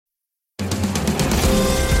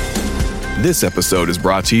This episode is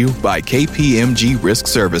brought to you by KPMG Risk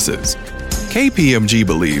Services. KPMG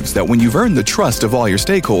believes that when you've earned the trust of all your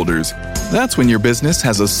stakeholders, that's when your business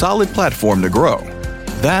has a solid platform to grow.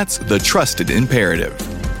 That's the trusted imperative.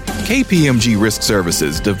 KPMG Risk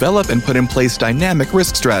Services develop and put in place dynamic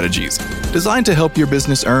risk strategies designed to help your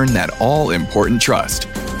business earn that all-important trust.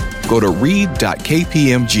 Go to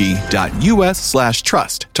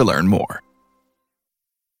read.kpmg.us/trust to learn more.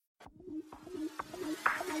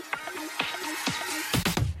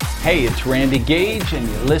 Hey, it's Randy Gage, and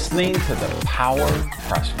you're listening to the Power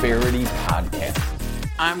Prosperity Podcast.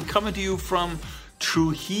 I'm coming to you from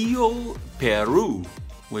Trujillo, Peru,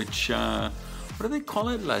 which, what do they call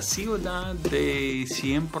it? La Ciudad de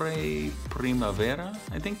Siempre Primavera,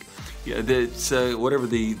 I think. Yeah, it's whatever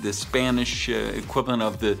the Spanish equivalent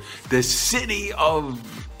of the city of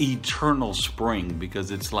eternal spring,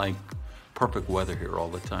 because it's like perfect weather here all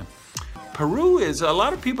the time. Peru is, a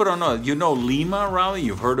lot of people don't know. You know Lima, Raleigh?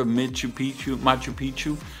 You've heard of Machu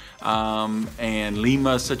Picchu. And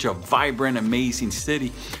Lima is such a vibrant, amazing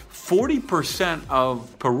city. 40%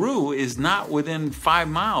 of Peru is not within 5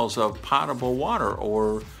 miles of potable water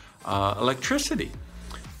or electricity.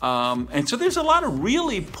 And so there's a lot of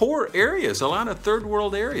really poor areas, a lot of third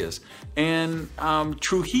world areas. And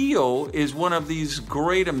Trujillo is one of these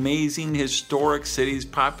great, amazing, historic cities,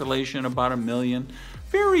 population about 1 million.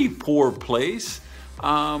 Very poor place.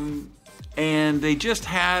 And they just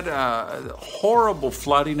had horrible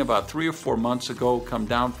flooding about 3 or 4 months ago, come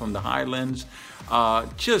down from the highlands.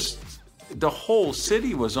 Just the whole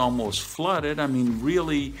city was almost flooded. I mean,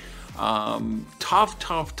 really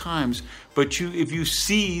tough times. But if you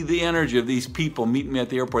see the energy of these people meeting me at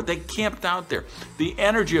the airport, they camped out there. The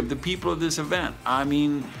energy of the people of this event. I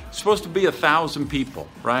mean, it's supposed to be 1,000 people,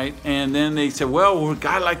 right? And then they said, well, we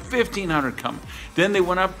got like 1,500 coming. Then they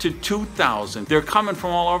went up to 2,000. They're coming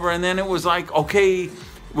from all over. And then it was like, okay,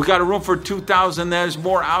 we got a room for 2,000. There's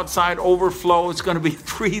more outside overflow. It's going to be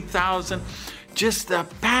 3,000. Just the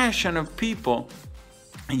passion of people.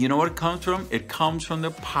 And you know what it comes from? It comes from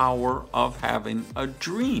the power of having a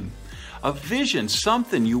dream, a vision,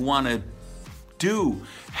 something you want to do,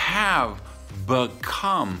 have,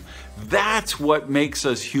 become. That's what makes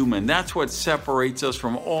us human. That's what separates us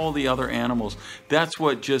from all the other animals. That's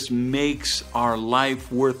what just makes our life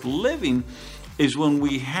worth living, is when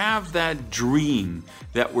we have that dream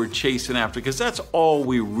that we're chasing after, because that's all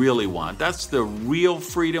we really want. That's the real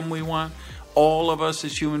freedom we want. All of us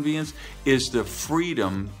as human beings, is the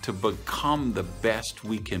freedom to become the best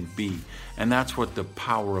we can be. And that's what the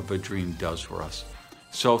power of a dream does for us.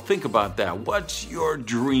 So think about that. What's your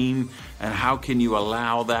dream, and how can you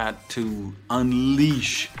allow that to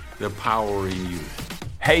unleash the power in you?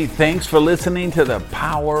 Hey, thanks for listening to the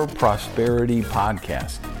Power Prosperity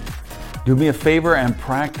Podcast. Do me a favor and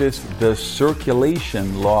practice the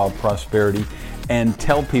circulation law of prosperity and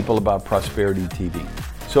tell people about Prosperity TV.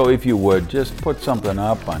 So if you would, just put something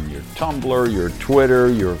up on your Tumblr, your Twitter,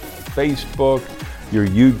 your Facebook, your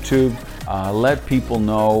YouTube. Let people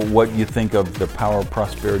know what you think of the Power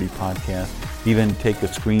Prosperity Podcast. Even take a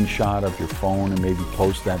screenshot of your phone and maybe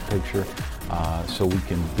post that picture so we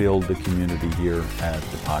can build the community here at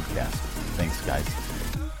the podcast. Thanks, guys.